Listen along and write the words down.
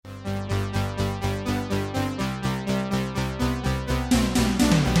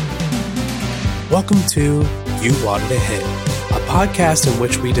Welcome to You Wanted a Hit, a podcast in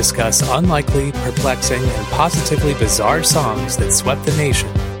which we discuss unlikely, perplexing, and positively bizarre songs that swept the nation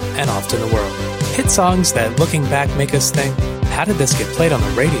and often the world. Hit songs that, looking back, make us think, how did this get played on the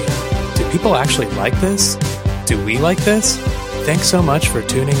radio? Do people actually like this? Do we like this? Thanks so much for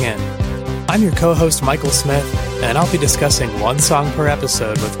tuning in. I'm your co-host, Michael Smith, and I'll be discussing one song per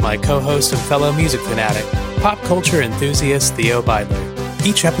episode with my co-host and fellow music fanatic, pop culture enthusiast Theo Beidler.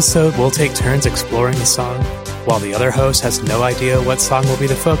 Each episode, we'll take turns exploring the song, while the other host has no idea what song will be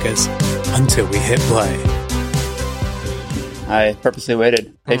the focus until we hit play. I purposely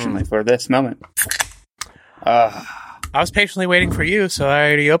waited patiently for this moment. I was patiently waiting for you, so I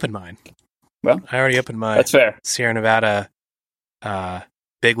already opened mine. Well, I already opened my that's fair. Sierra Nevada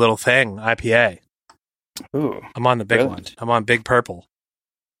Big Little Thing IPA. Ooh, I'm on the big really? one. I'm on Big Purple.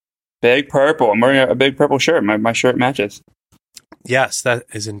 Big Purple. I'm wearing a big purple shirt. My shirt matches. Yes, that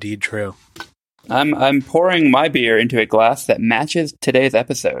is indeed true. I'm pouring my beer into a glass that matches today's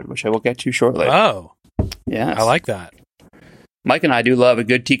episode, which I will get to shortly. Oh, yes. I like that. Mike and I do love a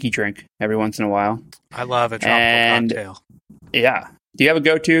good tiki drink every once in a while. I love a tropical cocktail. Yeah. Do you have a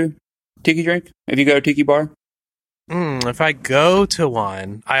go-to tiki drink if you go to a tiki bar? If I go to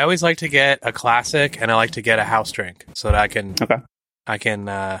one, I always like to get a classic and I like to get a house drink so that I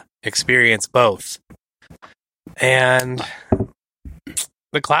can experience both. And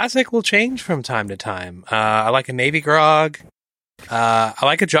the classic will change from time to time. I like a Navy Grog. I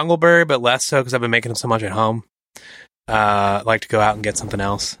like a Jungle Bird, but less so because I've been making them so much at home. I like to go out and get something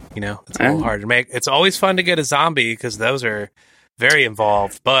else. You know, it's a little hard to make. It's always fun to get a zombie because those are very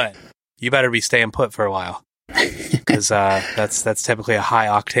involved, but you better be staying put for a while because that's typically a high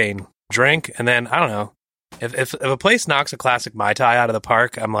octane drink. And then I don't know if a place knocks a classic Mai Tai out of the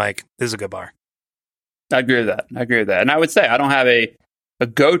park, I'm like, this is a good bar. I agree with that. And I would say I don't have a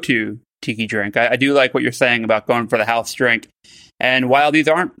go-to tiki drink. I do like what you're saying about going for the house drink. And while these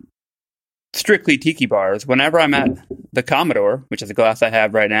aren't strictly tiki bars, whenever I'm at the Commodore, which is a glass I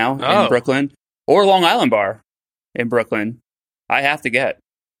have right now in Brooklyn, or Long Island Bar in Brooklyn, I have to get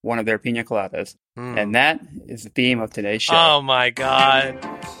one of their Piña Coladas. And that is the theme of today's show. Oh my God.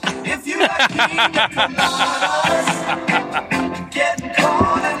 If you like Piña Coladas, get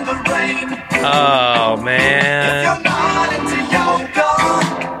caught in the rain. Oh man. If you're not into yoga,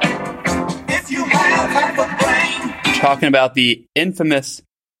 if you have half a brain. Talking about the infamous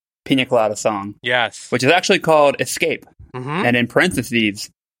Piña Colada song. Yes. Which is actually called Escape. Mm-hmm. And in parentheses,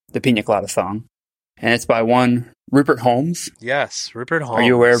 the Piña Colada song. And it's by one Rupert Holmes. Yes, Rupert Holmes. Are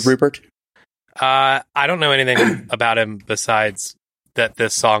you aware of Rupert? I don't know anything about him besides that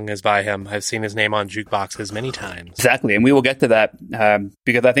this song is by him. I've seen his name on jukeboxes many times. Exactly. And we will get to that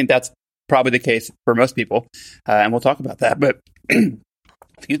because I think that's probably the case for most people. And we'll talk about that. But,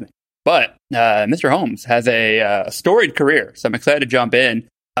 excuse me. But Mr. Holmes has a storied career. So I'm excited to jump in.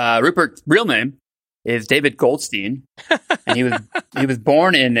 Rupert's real name is David Goldstein, and he was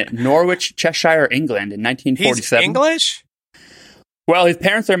born in Norwich, Cheshire, England in 1947. He's English? Well, his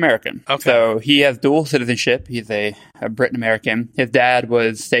parents are American, okay. So he has dual citizenship. He's a Briton-American. His dad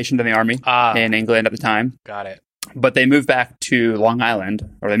was stationed in the army in England at the time. Got it. But they moved back to Long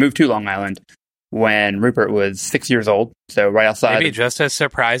Island, or they moved to Long Island when Rupert was 6 years old, so right outside. Maybe just as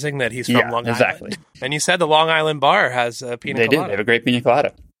surprising that he's from Long exactly. Island. And you said the Long Island Bar has a Piña Colada. They do. They have a great Piña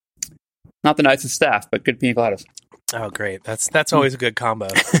Colada. Not the nicest staff, but good Piña Coladas. Oh, great. That's always a good combo.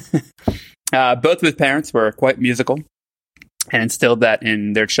 Both of his parents were quite musical and instilled that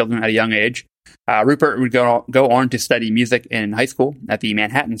in their children at a young age. Rupert would go on to study music in high school at the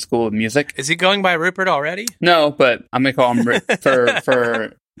Manhattan School of Music. Is he going by Rupert already? No, but I'm going to call him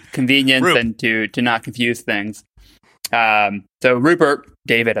for convenience and to not confuse things. So Rupert,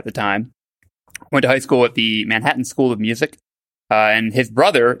 David at the time, went to high school at the Manhattan School of Music. And his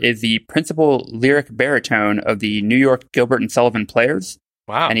brother is the principal lyric baritone of the New York Gilbert and Sullivan Players.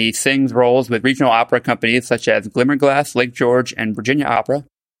 Wow. And he sings roles with regional opera companies such as Glimmerglass, Lake George, and Virginia Opera.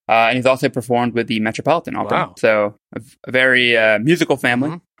 And he's also performed with the Metropolitan Opera. Wow. So a very musical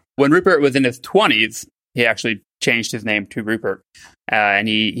family. Mm-hmm. When Rupert was in his 20s, he actually changed his name to Rupert. And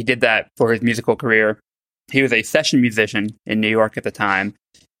he did that for his musical career. He was a session musician in New York at the time.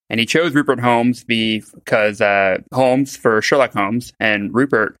 And he chose Rupert Holmes because Holmes for Sherlock Holmes, and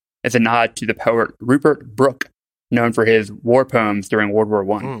Rupert is a nod to the poet Rupert Brooke, known for his war poems during World War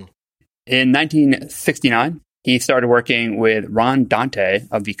I. In 1969, he started working with Ron Dante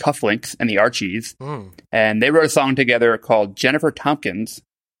of the Cufflinks and the Archies, and they wrote a song together called Jennifer Tompkins,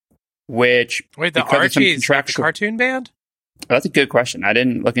 which... Wait, the Archies, like the cartoon band? Oh, that's a good question. I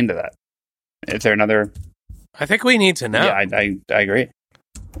didn't look into that. Is there another... I think we need to know. Yeah, I agree.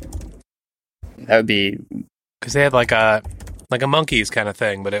 That would be because they had like a Monkees kind of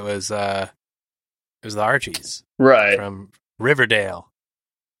thing, but it was the Archies right from Riverdale.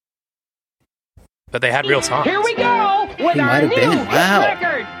 But they had real songs. Here we go with He our might have new been. hit Wow.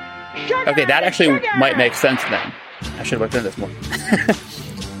 record. Sugar, Okay, that actually sugar. might make sense then. I should have looked into this more.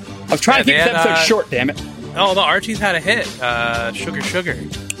 I was trying to Yeah, keep they this had, episode short, damn it. Oh, the Archies had a hit, Sugar Sugar.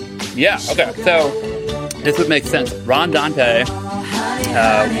 Yeah, okay. So, this would make sense. Ron Dante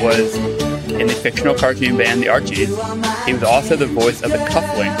was in the fictional cartoon band The Archies. He was also the voice of the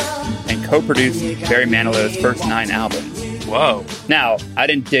Cufflinks and co-produced Barry Manilow's first 9 albums. Whoa. Now, I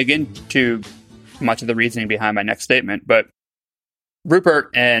didn't dig into much of the reasoning behind my next statement, but Rupert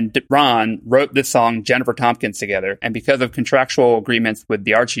and Ron wrote this song Jennifer Tompkins together, and because of contractual agreements with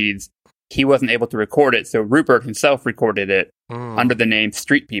the Archies, he wasn't able to record it, so Rupert himself recorded it under the name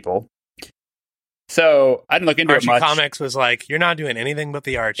Street People. So I didn't look into Archie it much. Comics was like, you're not doing anything but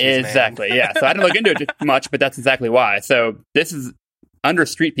the Archies, Exactly, man. yeah. So I didn't look into it much, but that's exactly why. So this is under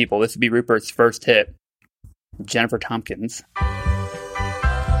Street People. This would be Rupert's first hit, Jennifer Tompkins.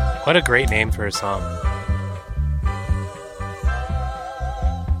 What a great name for a song.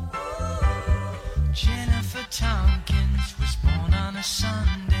 Jennifer Tompkins was born on a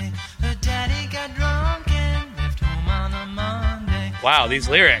Sunday. Her daddy got drunk and left home on a Monday. Wow, these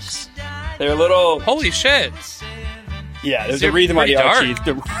lyrics. They're a little... Holy shit. Yeah, there's They're a reason why the pretty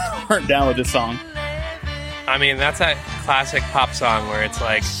Archies weren't down with this song. I mean, that's that classic pop song where it's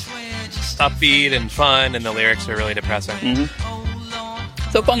like upbeat and fun, and the lyrics are really depressing.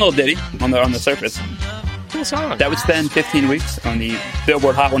 So fun little ditty on the surface. Cool song. That would spend 15 weeks on the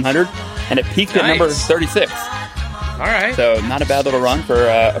Billboard Hot 100, and it peaked at number Nice. 36. All right. So not a bad little run for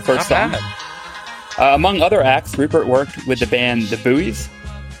a first Not song. bad. Among other acts, Rupert worked with the band The Buoys,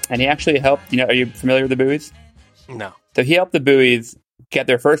 and he actually helped, are you familiar with The Buoys? No. So he helped The Buoys get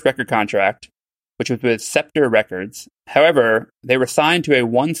their first record contract, which was with Scepter Records. However, they were signed to a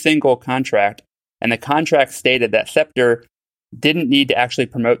one-single contract, and the contract stated that Scepter didn't need to actually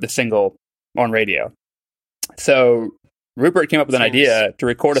promote the single on radio. So Rupert came up with an Seems idea to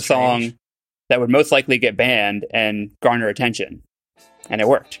record a strange. song that would most likely get banned and garner attention. And it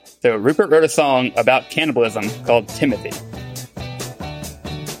worked. So Rupert wrote a song about cannibalism called Timothy.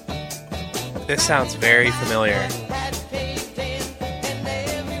 This sounds very familiar.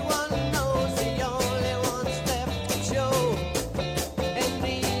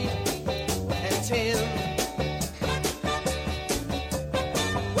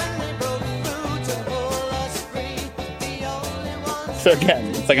 So again,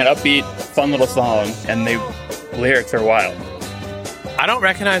 it's like an upbeat, fun little song, and the lyrics are wild. I don't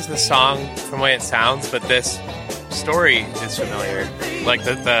recognize the song from the way it sounds, but this story is familiar. Like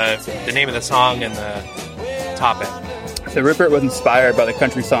the name of the song and the topic. So Rupert was inspired by the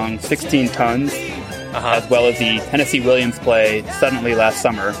country song 16 Tons, as well as the Tennessee Williams play Suddenly Last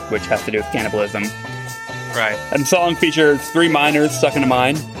Summer, which has to do with cannibalism. Right. And the song features 3 miners stuck in a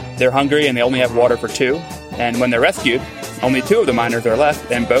mine. They're hungry and they only have water for 2. And when they're rescued, only 2 of the miners are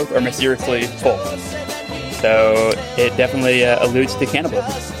left, and both are mysteriously full. So it definitely alludes to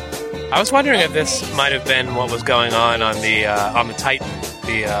cannibalism. I was wondering if this might have been what was going on the Titan,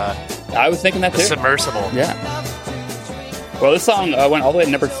 I was thinking that the too. submersible. Yeah. Well, this song went all the way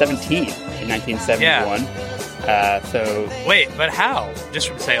to number 17 in 1971. So Wait, but how? Just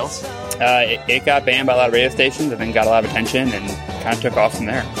from sales? it got banned by a lot of radio stations and then got a lot of attention and kind of took off from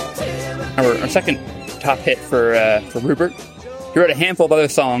there. Our second top hit for Rupert. He wrote a handful of other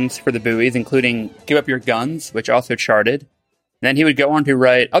songs for the Buoys, including Give Up Your Guns, which also charted. And then he would go on to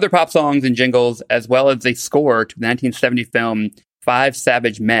write other pop songs and jingles, as well as a score to the 1970 film Five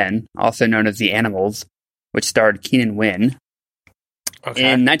Savage Men, also known as The Animals, which starred Keenan Wynn. Okay.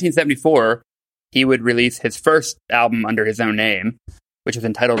 In 1974, he would release his first album under his own name, which was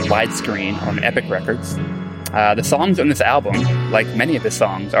entitled Widescreen on Epic Records. The songs on this album, like many of his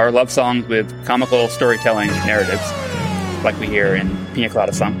songs, are love songs with comical storytelling narratives, like we hear in Piña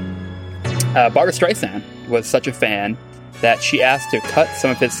Colada song. Barbra Streisand was such a fan that she asked to cut some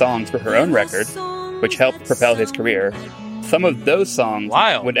of his songs for her own record, which helped propel his career. Some of those songs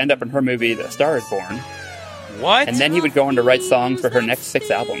would end up in her movie The Star is Born. What? And then he would go on to write songs for her next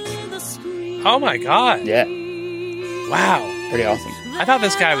 6 albums. Oh my god. Yeah. Wow. Pretty awesome. I thought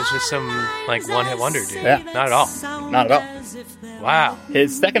this guy was just some one-hit wonder dude. Yeah. Not at all. Not at all. Wow.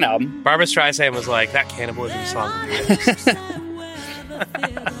 His second album... Barbra Streisand was like, that cannibalism song.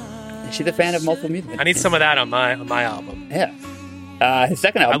 She's a fan of multiple music. I need some of that on my album. Yeah. His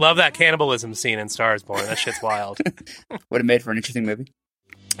second album... I love that cannibalism scene in Star is Born. That shit's wild. Would have made for an interesting movie.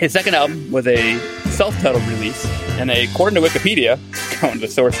 His second album was a self-titled release, and according to Wikipedia, going to the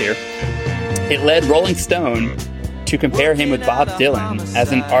source here, It led Rolling Stone to compare him with Bob Dylan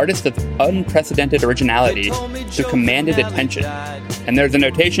as an artist of unprecedented originality who commanded attention. And there's a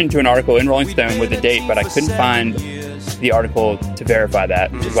notation to an article in Rolling Stone with a date, but I couldn't find the article to verify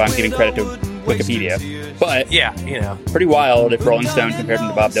that, which is why I'm giving credit to Wikipedia. But yeah, you know, pretty wild if Rolling Stone compared him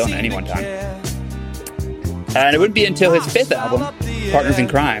to Bob Dylan at any one time. And it wouldn't be until his fifth album, Partners in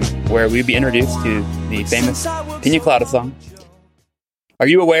Crime, where we'd be introduced to the famous Piña Colada song. Are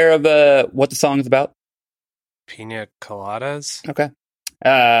you aware of what the song is about? Piña Coladas? Okay.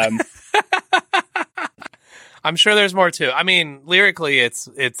 I'm sure there's more too. I mean, lyrically,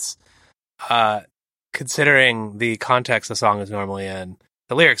 it's considering the context the song is normally in,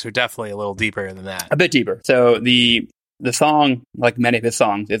 the lyrics are definitely a little deeper than that. A bit deeper. So the song, like many of his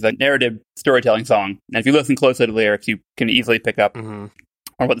songs, is a narrative storytelling song. And if you listen closely to the lyrics, you can easily pick up on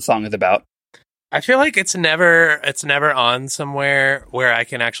what the song is about. I feel like it's never on somewhere where I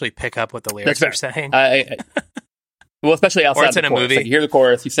can actually pick up what the lyrics are saying. Well, especially outside or it's the in chorus. a movie. Like you hear the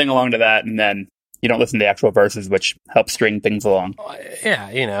chorus, you sing along to that, and then you don't listen to the actual verses, which helps string things along.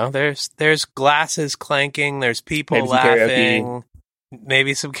 Yeah, you know, there's glasses clanking, there's people Maybe laughing, karaoke.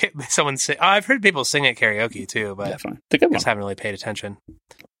 Maybe someone sing. Oh, I've heard people sing at karaoke too, but Definitely. It's a good I one. just haven't really paid attention.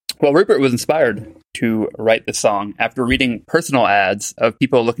 Well, Rupert was inspired to write the song after reading personal ads of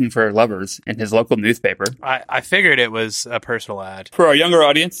people looking for lovers in his local newspaper. I figured it was a personal ad. For our younger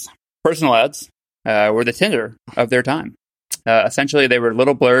audience, personal ads were the Tinder of their time. Essentially, they were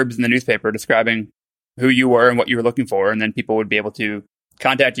little blurbs in the newspaper describing who you were and what you were looking for, and then people would be able to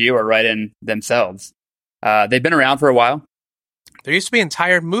contact you or write in themselves. They've been around for a while. There used to be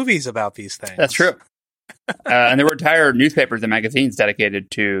entire movies about these things. That's true. And there were entire newspapers and magazines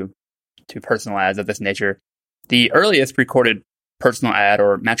dedicated to personal ads of this nature. The earliest recorded personal ad,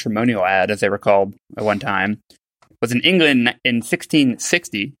 or matrimonial ad, as they were called at one time, was in England in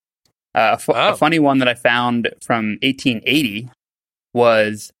 1660. A funny one that I found from 1880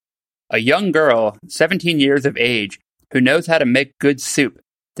 was a young girl, 17 years of age, who knows how to make good soup,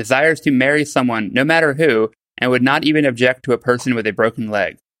 desires to marry someone, no matter who, and would not even object to a person with a broken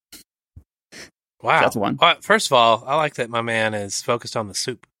leg. Wow. That's one. First of all, I like that my man is focused on the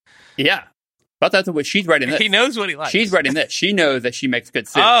soup. Yeah. But that's what she's writing this. He knows what he likes. She's writing this. She knows that she makes good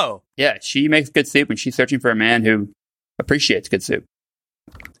soup. Oh. Yeah, she makes good soup, and she's searching for a man who appreciates good soup.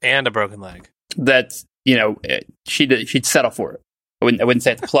 And a broken leg. That's, she'd settle for it. I wouldn't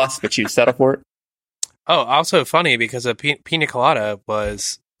say it's a plus, but she'd settle for it. Oh, also funny because a Piña Colada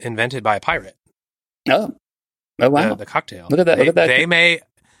was invented by a pirate. Oh wow. The cocktail. Look at that. They may,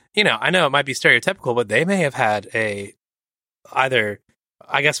 I know it might be stereotypical, but they may have had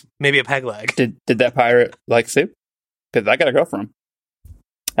maybe a peg leg. Did that pirate like soup? Because I got a girl for him.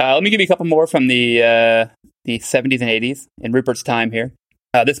 Let me give you a couple more from the 70s and 80s in Rupert's time here.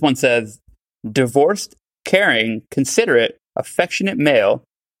 This one says, divorced, caring, considerate, affectionate male,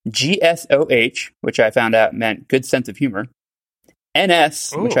 GSOH, which I found out meant good sense of humor.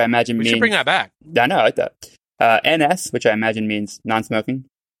 NS, which I imagine means... We should bring that back. I know, I like that. NS, which I imagine means non-smoking.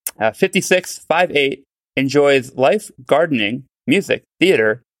 56, 5'8", enjoys life, gardening, music,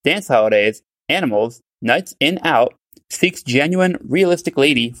 theater, dance holidays, animals, nights in out, seeks genuine, realistic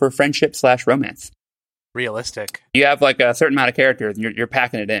lady for friendship/romance. Realistic. You have like a certain amount of characters, and you're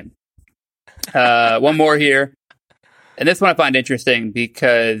packing it in. One more here. And this one I find interesting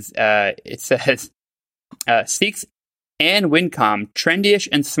because it says, seeks Anne Wincombe, trendyish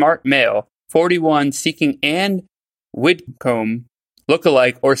and smart male, 41, seeking Anne Wincombe,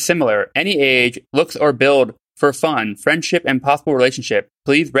 look-alike or similar, any age, looks or build, for fun, friendship, and possible relationship.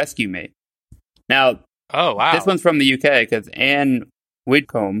 Please rescue me. Now, oh wow, this one's from the UK because Anne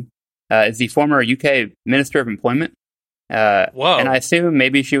Wincombe is the former UK Minister of Employment. Whoa! And I assume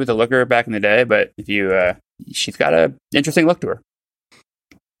maybe she was a looker back in the day, but if you, she's got an interesting look to her.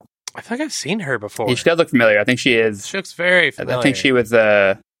 I think I've seen her before. Yeah, she does look familiar. I think she is. She looks very familiar. I think she was,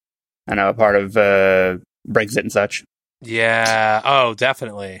 a part of Brexit and such. Yeah. Oh,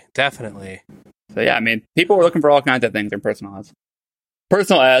 definitely. So yeah, I mean, people were looking for all kinds of things in personal ads.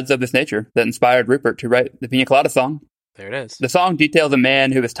 Personal ads of this nature that inspired Rupert to write the Piña Colada song. There it is. The song details a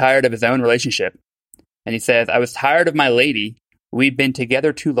man who was tired of his own relationship. And he says, I was tired of my lady. We've been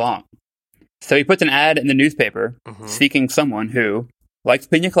together too long. So he puts an ad in the newspaper seeking someone who likes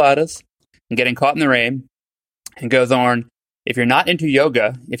piña coladas and getting caught in the rain, and goes on, if you're not into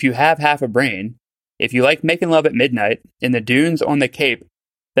yoga, if you have half a brain, if you like making love at midnight in the dunes on the Cape,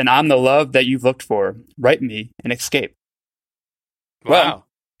 then I'm the love that you've looked for. Write me and escape. Wow. Well,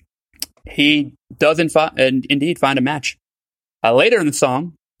 he does indeed find a match. Later in the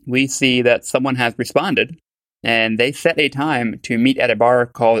song, we see that someone has responded, and they set a time to meet at a bar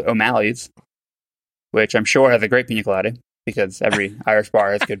called O'Malley's. which I'm sure has a great pina colada because every Irish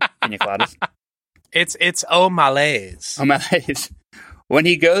bar has good pina coladas. It's O'Malley's. O'Malley's. When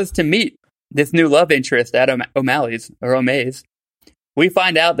he goes to meet this new love interest at O'Malley's, or O'May's, we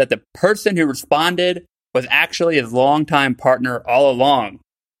find out that the person who responded was actually his longtime partner all along.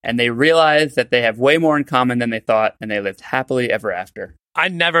 And they realize that they have way more in common than they thought, and they lived happily ever after. I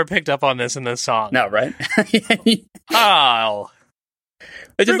never picked up on this in this song. No, right? Oh.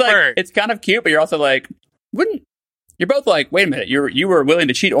 It's just like, Rupert. it's kind of cute, but you're also like, you're both like, wait a minute, you were willing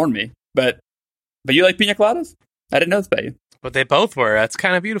to cheat on me, but you like pina coladas? I didn't know this about you. But they both were. That's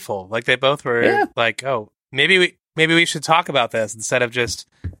kind of beautiful. Like, they both were like, oh, maybe we should talk about this instead of just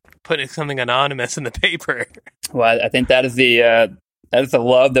putting something anonymous in the paper. Well, I think that is the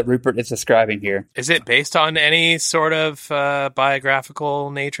love that Rupert is describing here. Is it based on any sort of biographical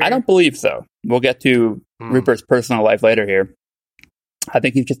nature? I don't believe so. We'll get to Rupert's personal life later here. I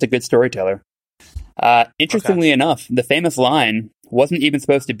think he's just a good storyteller. Interestingly enough, the famous line wasn't even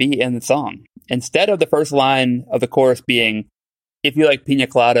supposed to be in the song. Instead of the first line of the chorus being, if you like pina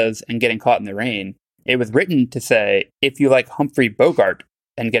coladas and getting caught in the rain, it was written to say, if you like Humphrey Bogart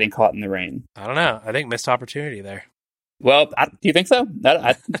and getting caught in the rain. I don't know. I think missed opportunity there. Well, do you think so?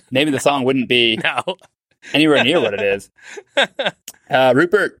 Maybe the song wouldn't be anywhere near what it is.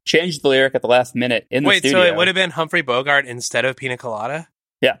 Rupert changed the lyric at the last minute in the studio. Wait, so it would have been Humphrey Bogart instead of Pina Colada?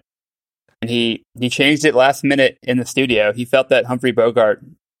 Yeah. And he changed it last minute in the studio. He felt that Humphrey Bogart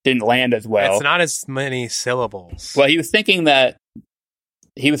didn't land as well. It's not as many syllables. Well, he was thinking that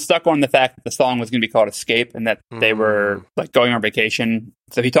he was stuck on the fact that the song was going to be called Escape and that they were like going on vacation.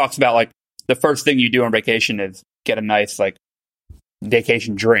 So he talks about like the first thing you do on vacation is get a nice like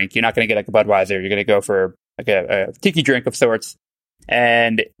vacation drink. You're not going to get like a Budweiser. You're going to go for like a tiki drink of sorts.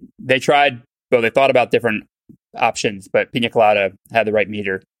 And they thought about different options, but Pina Colada had the right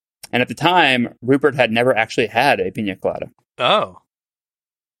meter. And at the time, Rupert had never actually had a Pina Colada. Oh.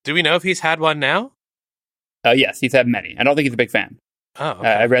 Do we know if he's had one now? Yes, he's had many. I don't think he's a big fan. Oh. Okay.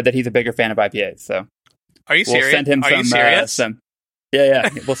 I read that he's a bigger fan of IPAs. So are you serious? We'll send him Are you serious? Yeah.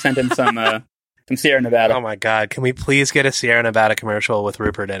 We'll send him some Sierra Nevada. Oh my God. Can we please get a Sierra Nevada commercial with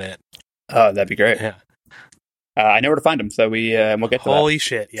Rupert in it? Oh, that'd be great. Yeah. I know where to find him, so we'll get to that. Holy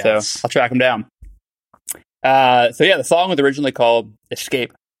shit, yes. So I'll track him down. The song was originally called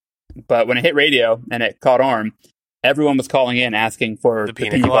Escape, but when it hit radio and it caught on, everyone was calling in asking for the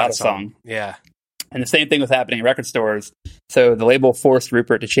Pina Colada song. Yeah. And the same thing was happening in record stores, so the label forced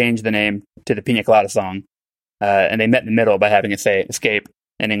Rupert to change the name to the Pina Colada song, and they met in the middle by having it say Escape,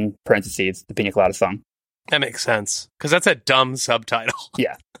 and in parentheses, the Pina Colada song. That makes sense, because that's a dumb subtitle.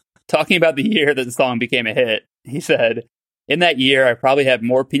 Yeah. Talking about the year that the song became a hit, he said, in that year, I probably had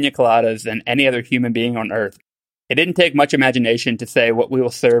more pina coladas than any other human being on earth. It didn't take much imagination to say what we will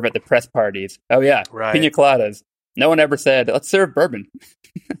serve at the press parties. Oh, yeah, right. Pina coladas. No one ever said, let's serve bourbon.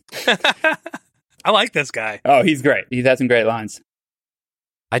 I like this guy. Oh, he's great. He's had some great lines.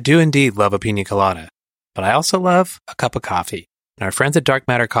 I do indeed love a pina colada, but I also love a cup of coffee. And our friends at Dark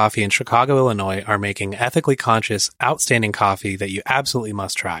Matter Coffee in Chicago, Illinois are making ethically conscious, outstanding coffee that you absolutely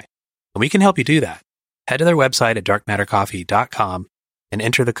must try. And we can help you do that. Head to their website at darkmattercoffee.com and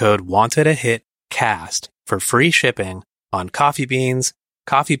enter the code WANTEDAHITCAST for free shipping on coffee beans,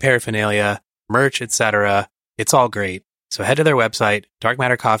 coffee paraphernalia, merch, etc. It's all great. So head to their website,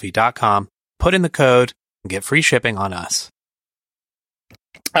 darkmattercoffee.com, put in the code, and get free shipping on us.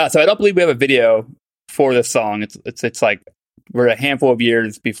 So I don't believe we have a video for this song. It's like we're a handful of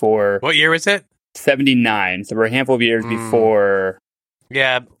years before. What year was it? 79. So we're a handful of years before.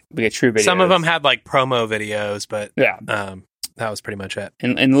 Yeah. We get true videos. Some of them had like promo videos, but yeah, that was pretty much it.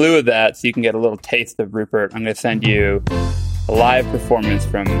 In lieu of that, so you can get a little taste of Rupert, I'm going to send you a live performance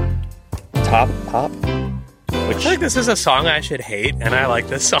from Top Pop. I feel like this is a song I should hate, and I like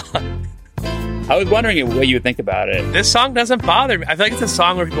this song. I was wondering what you would think about it. This song doesn't bother me. I feel like it's a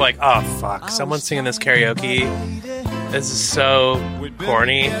song where people are like, oh, fuck, someone's singing this karaoke. This is so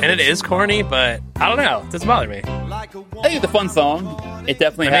corny. And it is corny, but I don't know. It doesn't bother me. I think it's a fun song. It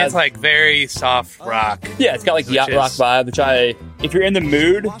definitely has. It's like very soft rock. Yeah, it's got like yacht rock vibe, which if you're in the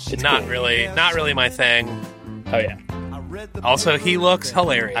mood, it's not cool. not really my thing. Oh, yeah. Also, he looks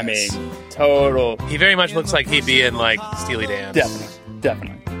hilarious. I mean, total. He very much looks like he'd be in like Steely Dan.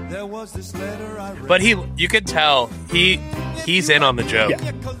 Definitely. But you could tell he's in on the joke.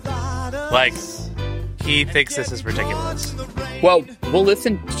 Yeah. Like, he thinks this is ridiculous. Well, we'll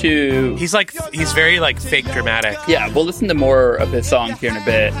listen to... He's very like fake dramatic. Yeah, we'll listen to more of his songs here in a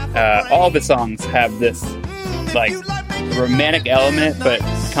bit. All of his songs have this like romantic element, but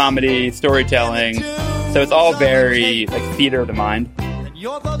comedy, storytelling. So it's all very like theater of the mind.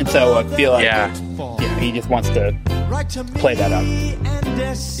 And so I feel like he just wants to play that up.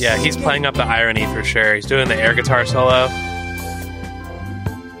 Yeah, he's playing up the irony for sure. He's doing the air guitar solo.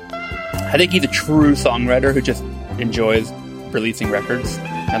 I think he's a true songwriter who just enjoys releasing records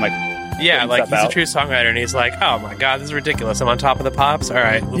and like yeah, like he's a true songwriter, and he's like, oh my god, this is ridiculous. I'm on top of the pops. All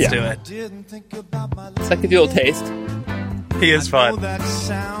right, let's do it. It's like a little taste. He is fun.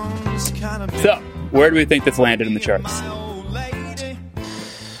 So, where do we think this landed in the charts?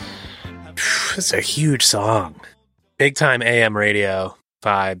 It's a huge song. Big time AM radio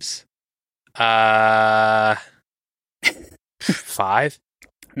vibes. 5?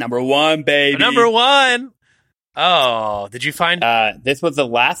 Number 1, baby. Number 1. Oh, did you find? This was the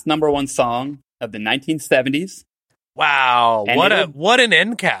last number 1 song of the 1970s. Wow, And what an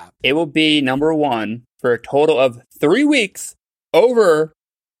end cap. It will be number 1 for a total of 3 weeks over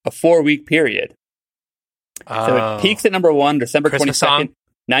a 4-week period. So it peaks at number 1, December Christmas 22nd, song?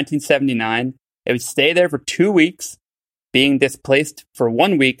 1979. It would stay there for 2 weeks, being displaced for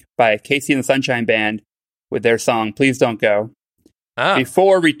 1 week by Casey and the Sunshine Band with their song Please Don't Go.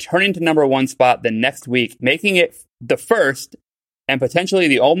 Before returning to number 1 spot the next week, making it the first and potentially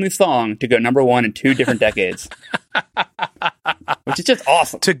the only song to go number 1 in 2 different decades. Which is just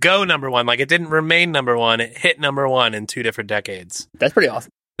awesome. To go number 1, like it didn't remain number 1, it hit number 1 in 2 different decades. That's pretty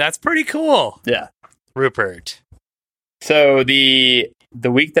awesome. That's pretty cool. Yeah. Rupert. So the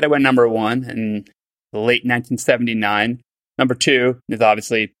week that I went number 1 in late 1979, number 2 is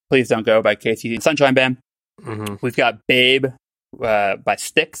obviously Please Don't Go by Casey and the Sunshine Band. Mm-hmm. We've got Babe by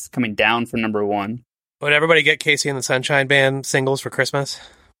Styx coming down from number 1. Would everybody get Casey and the Sunshine Band singles for Christmas?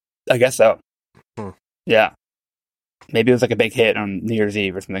 I guess so. Hmm. Yeah. Maybe it was like a big hit on New Year's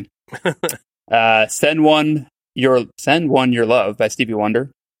Eve or something. Send One Your Love by Stevie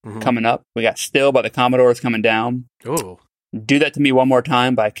Wonder coming up. We got Still by the Commodores coming down. Ooh. Do That to Me One More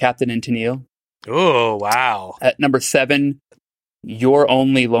Time by Captain and Tennille. Oh, wow. At number 7, You're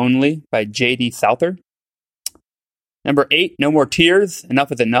Only Lonely by J.D. Souther. Number 8, No More Tears,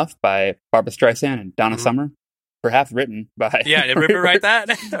 Enough is Enough by Barbra Streisand and Donna Summer. Perhaps written by... Yeah, did Rupert write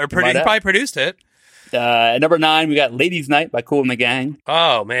that? Or probably produced it. At number 9, we got Ladies' Night by Kool and the Gang.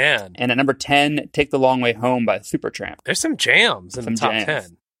 Oh, man. And at number 10, Take the Long Way Home by Supertramp. There's some jams in the top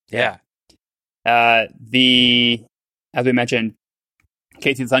 10. Yeah. As we mentioned,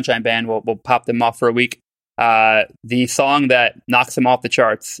 Casey and the Sunshine Band, we'll pop them off for a week. The song that knocks them off the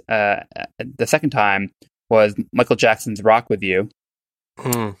charts the second time was Michael Jackson's Rock With You.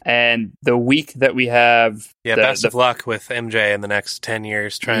 And the week that we have... Yeah, best of luck with MJ in the next 10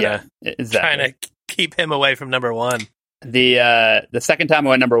 years trying to keep him away from number 1. The second time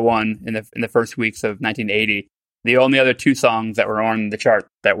I went number 1 in the first weeks of 1980, the only other 2 songs that were on the chart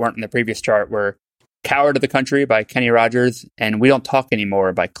that weren't in the previous chart were Coward of the Country by Kenny Rogers and We Don't Talk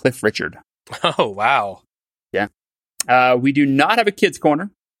Anymore by Cliff Richard. Oh, wow. Yeah. We do not have a kids corner.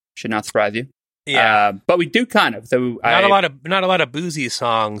 Should not surprise you. Yeah. But we do kind of. So not a lot of boozy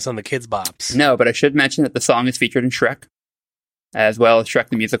songs on the kids' bops. No, but I should mention that the song is featured in Shrek, as well as Shrek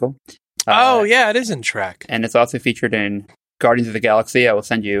the Musical. Yeah, it is in Shrek. And it's also featured in Guardians of the Galaxy. I will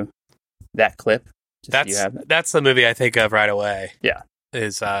send you that clip. That's the movie I think of right away. Yeah.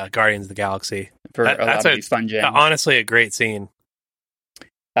 Is Guardians of the Galaxy. For a lot of these fun jams. Honestly, a great scene.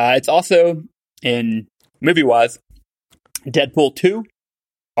 It's also, in movie-wise, Deadpool 2,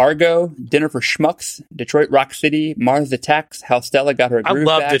 Argo, Dinner for Schmucks, Detroit Rock City, Mars Attacks, How Stella Got Her Groove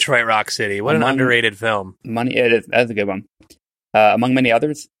I love Back. Detroit Rock City. What an underrated film. That's a good one. Among many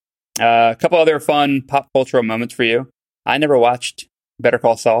others. A couple other fun pop cultural moments for you. I never watched Better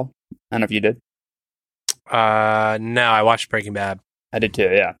Call Saul. I don't know if you did. No, I watched Breaking Bad. I did too,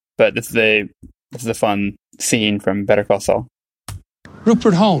 yeah. But this is a fun scene from Better Call Saul.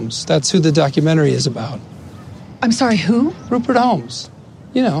 Rupert Holmes, that's who the documentary is about. I'm sorry, who? Rupert Holmes.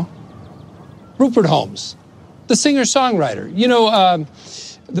 You know, Rupert Holmes, the singer-songwriter. You know,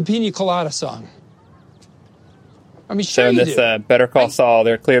 the Piña Colada song. I mean, sure. So in this Better Call Saul,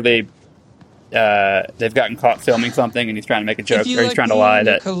 they're clearly they've gotten caught filming something, and he's trying to make a joke, or he's trying to lie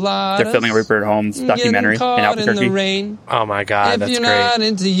that they're filming a Rupert Holmes documentary in Albuquerque. Oh my God, that's great. If you're not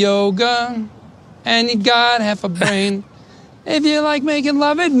into yoga and you got half a brain, if you like making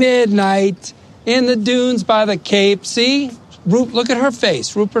love at midnight in the dunes by the Cape, see? Look at her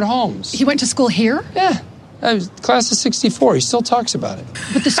face, Rupert Holmes. He went to school here? Yeah. I was class of 64. He still talks about it.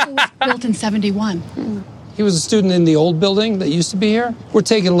 But the school was built in 71. He was a student in the old building that used to be here. We're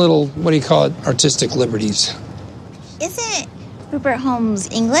taking a little, what do you call it, artistic liberties. Isn't Rupert Holmes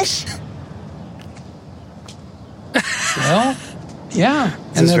English? Well, yeah.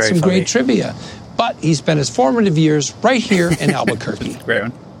 And that's some great trivia. but he spent his formative years right here in Albuquerque. Great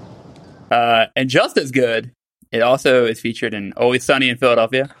one. And just as good, it also is featured in Always Sunny in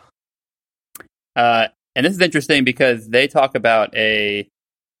Philadelphia. And this is interesting because they talk about a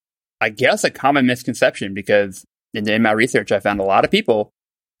common misconception, because in my research, I found a lot of people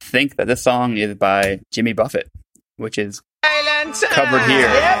think that this song is by Jimmy Buffett, which is covered here.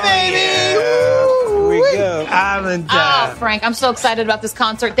 Yeah, baby! Here we go. Island time. Oh, Frank, I'm so excited about this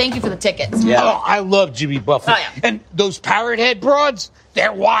concert. Thank you for the tickets. Yeah. Oh, I love Jimmy Buffett. Oh, yeah. And those parrot head broads,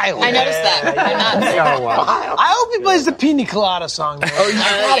 they're wild. I noticed that. They're nuts. They are wild. I hope he plays the Piña Colada song. Man. Oh,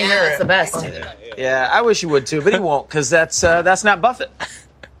 yeah, that's the best. Yeah, I wish he would too, but he won't, because that's not Buffett.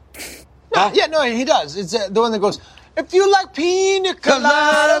 Yeah, no, he does. It's the one that goes, if you like Piña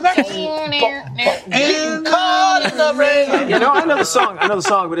Colada, and caught in the rain. You know, I know the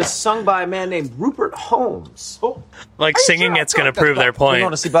song, but it's sung by a man named Rupert Holmes. Oh. Like singing it's going to prove their I've been point.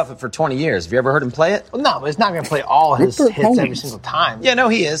 going to see Buffett for 20 years. Have you ever heard him play it? Well, no, but it's not going to play all his hits every single time. Yeah, no,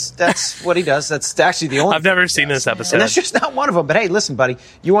 he is. That's what he does. That's actually the only I've never seen this episode. And that's just not one of them. But hey, listen, buddy,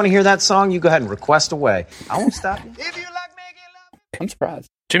 you want to hear that song? You go ahead and request away. I won't stop you. If you like making love. I'm surprised.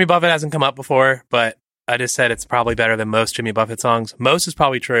 Jimmy Buffett hasn't come up before, but I just said it's probably better than most Jimmy Buffett songs. Most is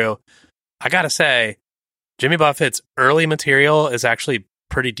probably true. I gotta say, Jimmy Buffett's early material is actually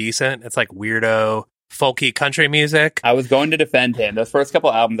pretty decent. It's like weirdo, folky country music. I was going to defend him. Those first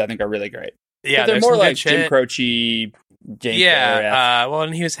couple albums, I think, are really great. Yeah, they're there's more some like good shit. Jim Croce, James Taylor. Yeah, well,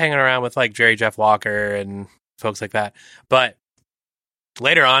 and he was hanging around with like Jerry Jeff Walker and folks like that. But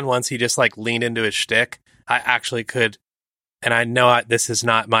later on, once he just like leaned into his shtick, I actually could. And I know this is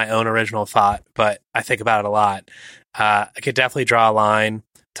not my own original thought, but I think about it a lot. I could definitely draw a line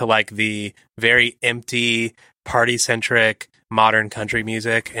to like the very empty, party-centric, modern country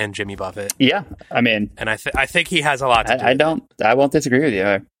music and Jimmy Buffett. Yeah, I mean, and I think he has a lot to do. I won't disagree with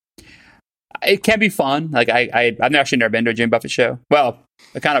you. It can be fun. Like I've actually never been to a Jimmy Buffett show. Well,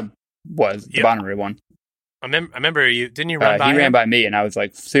 it kind of was the Bonnaroo one. I remember you didn't you run by he him? ran by me, and I was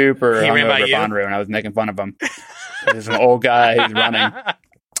like super hungover at Bonnaroo, and I was making fun of him. There's an old guy who's running. I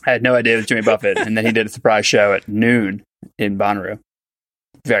had no idea it was Jimmy Buffett, and then he did a surprise show at noon in Bonnaroo.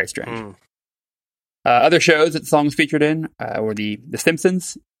 Very strange. Other shows that the song was featured in were The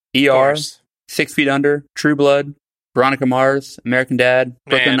Simpsons, ER, 6 Feet Under, True Blood, Veronica Mars, American Dad,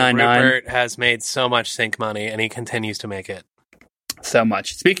 Brooklyn Nine-Nine. Rupert has made so much sync money, and he continues to make it. So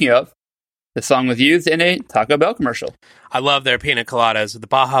much. Speaking of, the song was used in a Taco Bell commercial. I love their pina coladas. The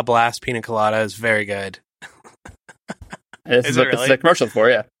Baja Blast pina colada is very good. This is what really? This is a commercial for,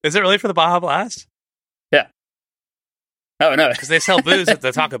 yeah. Is it really for the Baja Blast? Yeah. Oh, no. Because they sell booze at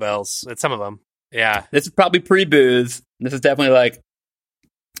the Taco Bells, at some of them. Yeah. This is probably pre-booze. This is definitely like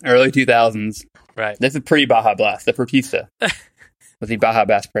early 2000s. Right. This is pre-Baja Blast. The Frutista was the Baja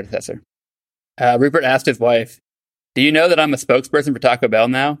Blast predecessor. Rupert asked his wife, "Do you know that I'm a spokesperson for Taco Bell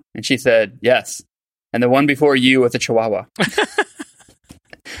now?" And she said, "Yes. And the one before you was a Chihuahua."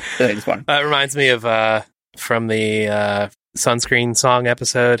 It's fun. That reminds me of from the Sunscreen song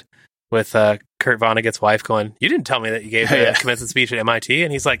episode with Kurt Vonnegut's wife going, "You didn't tell me that you gave a commencement speech at MIT."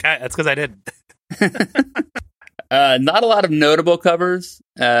 And he's like, "That's because I did." Not a lot of notable covers.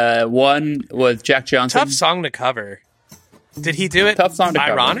 One was Jack Johnson. Tough song to cover. Did he do it Tough song to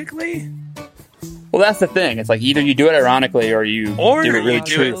ironically? Cover. Well, that's the thing. It's like either you do it ironically or you do it really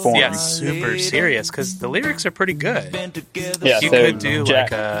true form. Yeah, super serious, because the lyrics are pretty good. Yeah, you so could do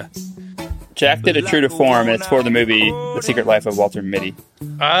Jack, like a... Jack did it true to form, and it's for the movie The Secret Life of Walter Mitty.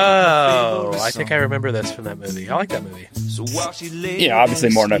 Oh, I think I remember this from that movie. I like that movie. Yeah,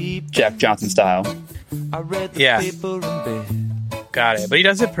 obviously more in a Jack Johnson style. Yeah. Got it. But he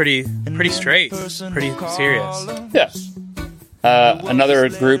does it pretty straight. Pretty serious. Yeah. Another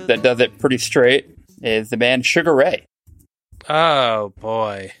group that does it pretty straight is the band Sugar Ray. Oh,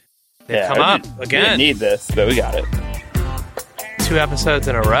 boy. They've come up again. We didn't need this, but we got it. 2 episodes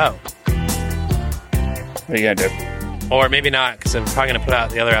in a row. What are you going to do? Or maybe not, because I'm probably going to put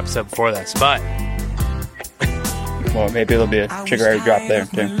out the other episode before this, but... Well, maybe there'll be a Sugar Ray drop there,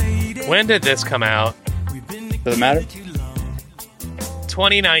 too. When did this come out? Does it matter?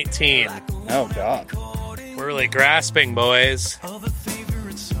 2019. Oh, God. We're really grasping, boys.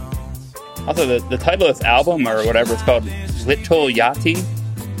 Also, the title of this album, or whatever it's called, Little Yachty.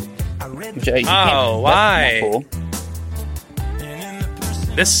 Which why? Cool.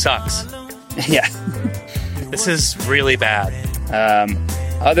 This sucks. Yeah. This is really bad.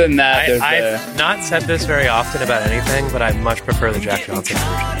 Other than that, I've not said this very often about anything, but I much prefer the Jack Johnson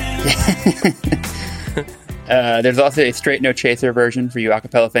version. There's also a Straight No Chaser version for you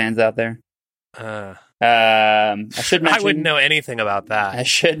acapella fans out there. I should mention. I wouldn't know anything about that. I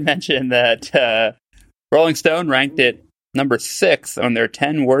should mention that Rolling Stone ranked it number 6 on their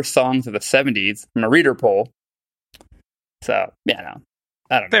 10 worst songs of the 70s from a reader poll. So, yeah, no.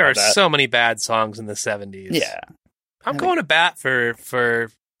 I don't know. There are about that. so many bad songs in the 70s. Yeah. I'm going to bat for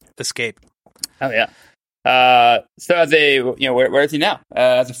Escape. Oh, yeah. So as a, where is he now?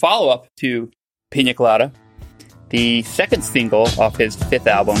 As a follow-up to Piña Colada, the second single off his 5th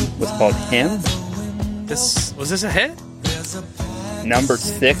album was called Him. Was this a hit? Number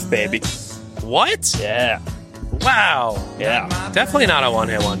 6, baby. What? Yeah. Wow. Yeah. Definitely not a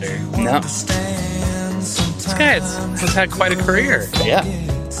one-hit wonder. No. This guy has had quite a career. Yeah.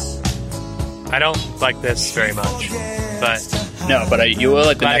 I don't like this very much, but no, but you will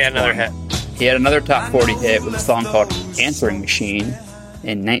like the glad next he had another one. hit. He had another top 40 hit with a song called Answering Machine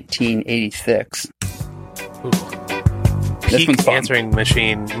in 1986. Ooh. This Peak one's fun. Answering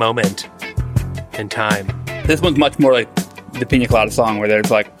Machine moment in time. This one's much more like the Piña Colada song, where there's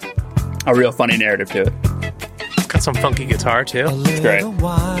like a real funny narrative to it. It's got some funky guitar too. It's great. A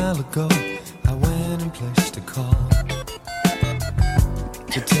while ago, I went and placed a call.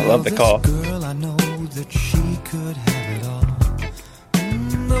 I love the call. Girl, I know that she could have it all.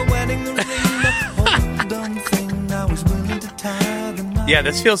 The wedding, the ring, the whole dumb thing. I was willing to tie the knot. Yeah,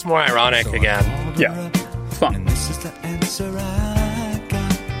 this feels more ironic again. Yeah, it's fun. This is the answer I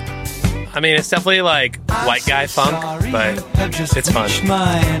got. I mean, it's definitely like white guy funk, but it's fun.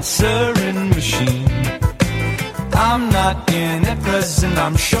 My answering machine. I'm not in at present.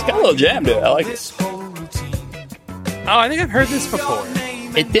 I'm sure. It's got a little jam to it. I like it. Oh, I think I've heard this before.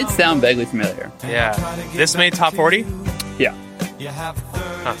 It did sound vaguely familiar. Yeah. This made top 40? Yeah.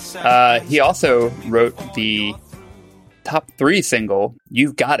 Huh. He also wrote the top 3 single,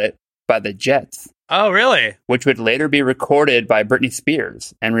 You've Got It, by the Jets. Oh, really? Which would later be recorded by Britney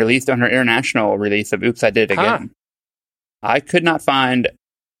Spears and released on her international release of Oops, I Did It Again. I could not find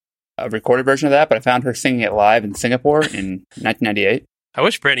a recorded version of that, but I found her singing it live in Singapore in 1998. I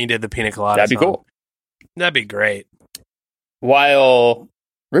wish Britney did the Piña Colada That'd be song. cool. That'd be great. While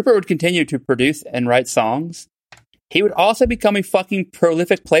Rupert would continue to produce and write songs, he would also become a fucking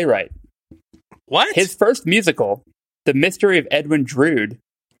prolific playwright. What? His first musical, The Mystery of Edwin Drood,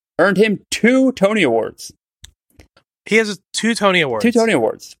 earned him 2 Tony Awards. He has 2 Tony Awards. 2 Tony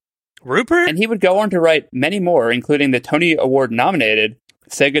Awards. Rupert? And he would go on to write many more, including the Tony Award-nominated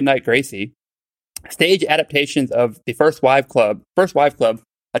Say Goodnight, Gracie, stage adaptations of The First Wives Club,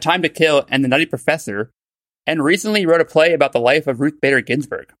 A Time to Kill, and The Nutty Professor, and recently wrote a play about the life of Ruth Bader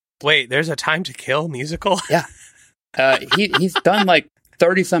Ginsburg. Wait, there's a Time to Kill musical? Yeah. He's done like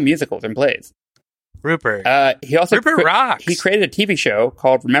 30-some musicals and plays. Rupert. He also Rupert rocks. He created a TV show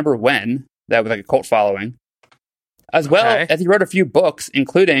called Remember When, that was like a cult following, as well as he wrote a few books,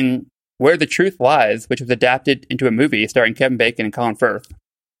 including Where the Truth Lies, which was adapted into a movie starring Kevin Bacon and Colin Firth.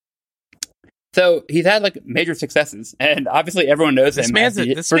 So he's had like major successes, and obviously everyone knows this him. Man's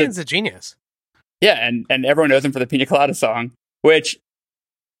a genius. Yeah, and everyone knows him for the Piña Colada song, which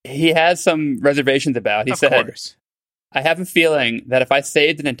he has some reservations about. He said, course. I have a feeling that if I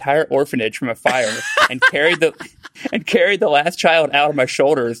saved an entire orphanage from a fire and carried the last child out on my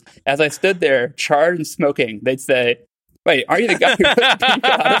shoulders as I stood there charred and smoking, they'd say, "Wait, aren't you the guy who wrote the Piña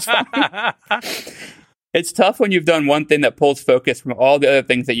Colada song?" It's tough when you've done one thing that pulls focus from all the other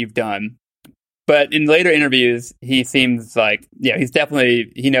things that you've done. But in later interviews, he seems like,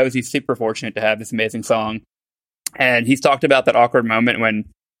 he knows he's super fortunate to have this amazing song. And he's talked about that awkward moment when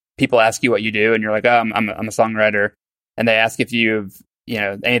people ask you what you do and you're like, oh, I'm a songwriter. And they ask if you've,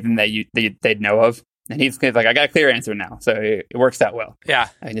 anything that they'd know of. And he's like, I got a clear answer now. So it works out well. Yeah.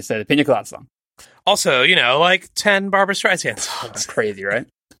 I just said the Piña Colada song. Also, like 10 Barbra Streisand songs. That's crazy, right?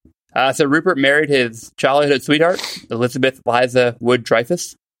 So Rupert married his childhood sweetheart, Elizabeth Liza Wood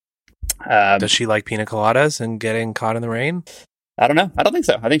Dreyfus. Does she like pina coladas and getting caught in the rain? I don't know. I don't think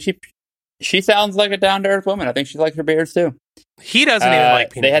so. I think she sounds like a down-to-earth woman. I think she likes her beers too. He doesn't even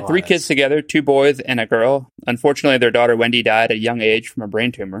like pina coladas. They had 3 kids together, 2 boys and a girl. Unfortunately, their daughter Wendy died at a young age from a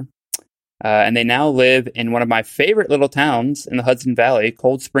brain tumor. And they now live in one of my favorite little towns in the Hudson Valley,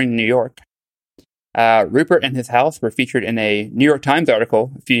 Cold Spring, New York. Rupert and his house were featured in a New York Times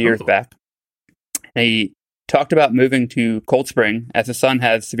article a few years back. He talked about moving to Cold Spring as his son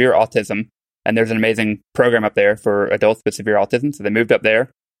has severe autism, and there's an amazing program up there for adults with severe autism, so they moved up there.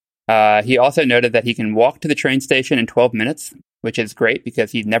 He also noted that he can walk to the train station in 12 minutes, which is great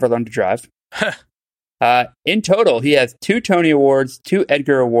because he'd never learned to drive. In total, he has 2 Tony Awards, 2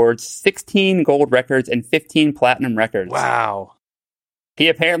 Edgar Awards, 16 gold records, and 15 platinum records. Wow. He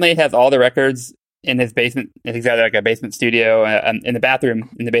apparently has all the records in his basement. He's got like a basement studio. In the bathroom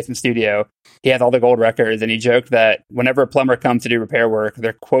in the basement studio, he has all the gold records, and he joked that whenever a plumber comes to do repair work,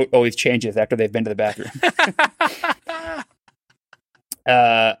 their quote always changes after they've been to the bathroom.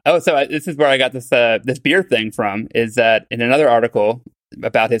 So this is where I got this beer thing from, is that in another article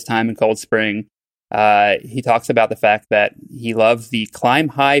about his time in Cold Spring, he talks about the fact that he loves the Climb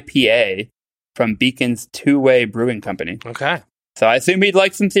High PA from Beacon's Two-Way Brewing Company. Okay. So I assume he'd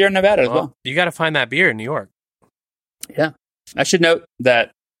like some Sierra Nevada as well. You got to find that beer in New York. Yeah. I should note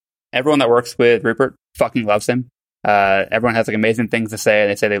that everyone that works with Rupert fucking loves him. Everyone has like amazing things to say,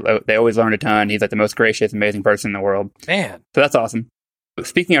 and they say they always learn a ton. He's like the most gracious, amazing person in the world. Man. So that's awesome. But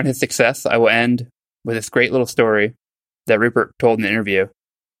speaking on his success, I will end with this great little story that Rupert told in an interview.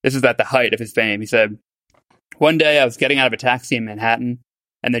 This is at the height of his fame. He said, "One day I was getting out of a taxi in Manhattan,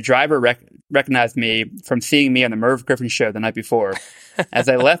 and the driver recognized me from seeing me on the Merv Griffin show the night before. As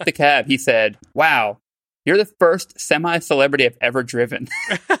I left the cab, he said, 'Wow, you're the first semi-celebrity I've ever driven.'"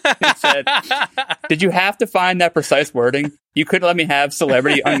 He said, "Did you have to find that precise wording? You couldn't let me have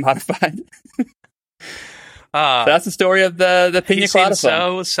celebrity unmodified." So that's the story of the Piña Colada song.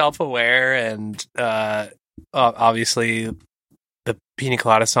 So self-aware, and obviously the Piña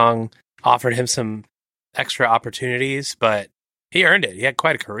Colada song offered him some extra opportunities, but he earned it. He had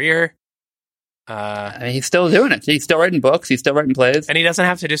quite a career. I mean, he's still doing it. He's still writing books. He's still writing plays. And he doesn't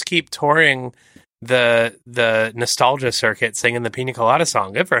have to just keep touring the nostalgia circuit singing the Piña Colada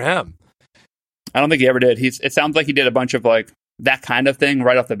song. Good for him. I don't think he ever did. It sounds like he did a bunch of like that kind of thing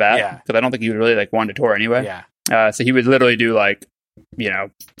right off the bat. Yeah. Because I don't think he would really like wanted to tour anyway. Yeah. So he would literally do like,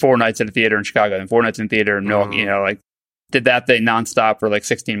 4 nights at a theater in Chicago and 4 nights in theater in Milwaukee, like did that thing nonstop for like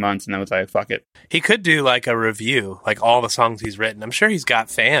 16 months and then was like, fuck it. He could do like a review, like all the songs he's written. I'm sure he's got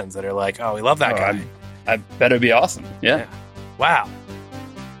fans that are like, oh, we love that guy. I bet it'd be awesome. Yeah. Wow.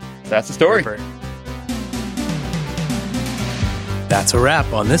 That's the story. Rupert. That's a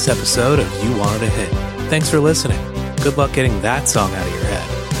wrap on this episode of You Wanted a Hit. Thanks for listening. Good luck getting that song out of your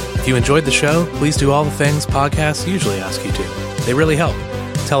head. If you enjoyed the show, please do all the things podcasts usually ask you to. They really help.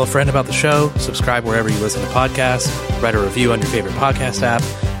 Tell a friend about the show, subscribe wherever you listen to podcasts, write a review on your favorite podcast app,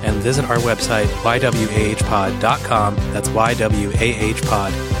 and visit our website, ywahpod.com. That's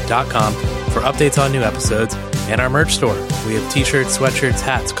ywahpod.com for updates on new episodes and our merch store. We have t-shirts, sweatshirts,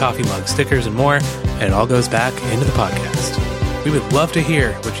 hats, coffee mugs, stickers, and more, and it all goes back into the podcast. We would love to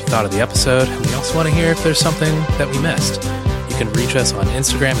hear what you thought of the episode, and we also want to hear if there's something that we missed. You can reach us on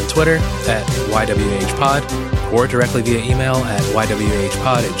Instagram and Twitter at ywahpod, or directly via email at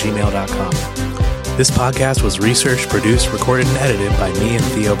ywahpod@gmail.com. This podcast was researched, produced, recorded, and edited by me and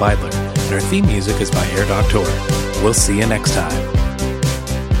Theo Beidler, and our theme music is by Air Doctor. We'll see you next time.